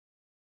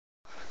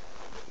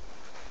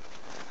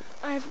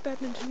giant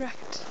badminton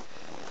racket.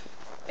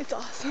 It's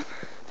awesome.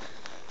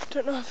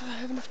 Don't know if I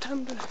have enough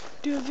time to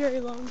do a very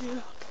long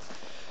vlog.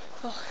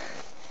 Well,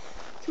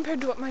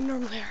 compared to what mine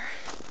normally are.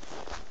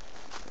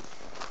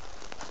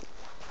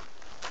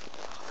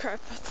 Oh crap,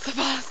 that's the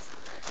bus.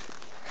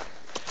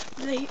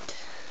 Late,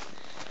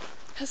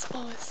 as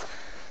always.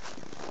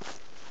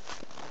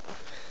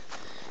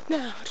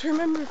 Now, to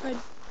remember if I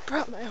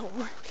brought my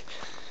homework.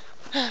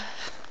 Oh,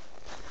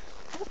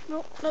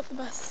 no, not the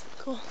bus.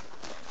 Cool.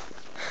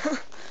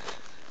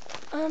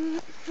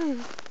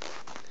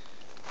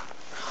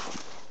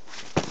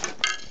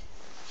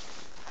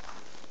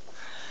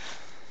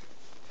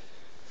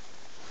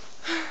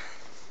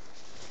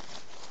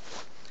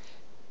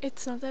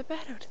 It's not that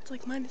bad out. It's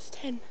like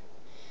 -10.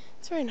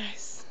 It's very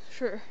nice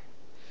for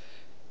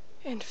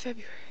end of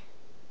February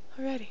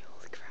already.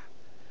 Holy crap.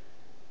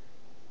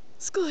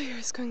 School year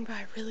is going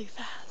by really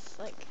fast.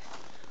 Like,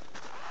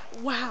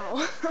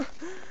 wow.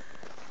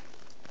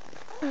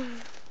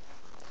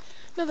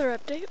 Another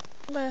update.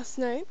 Last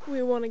night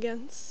we won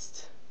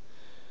against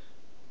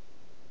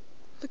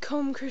the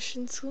Combe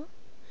Christian School.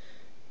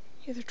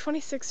 Either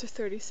 26 or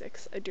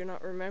 36. I do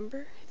not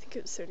remember. I think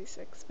it was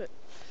 36, but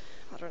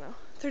I don't know.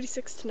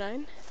 36-9?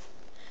 26-9?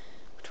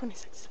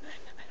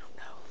 I don't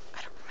know.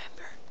 I don't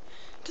remember.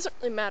 It doesn't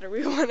really matter.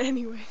 We won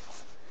anyways.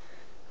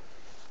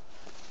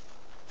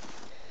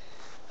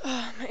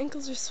 My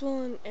ankles are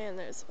swollen and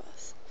there's a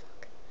bus.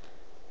 Fuck.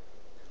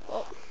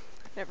 Well,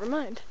 never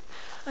mind.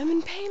 I'm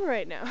in pain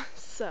right now,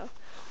 so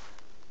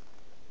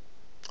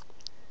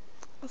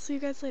I'll see you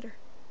guys later.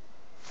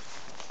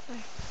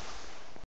 Bye.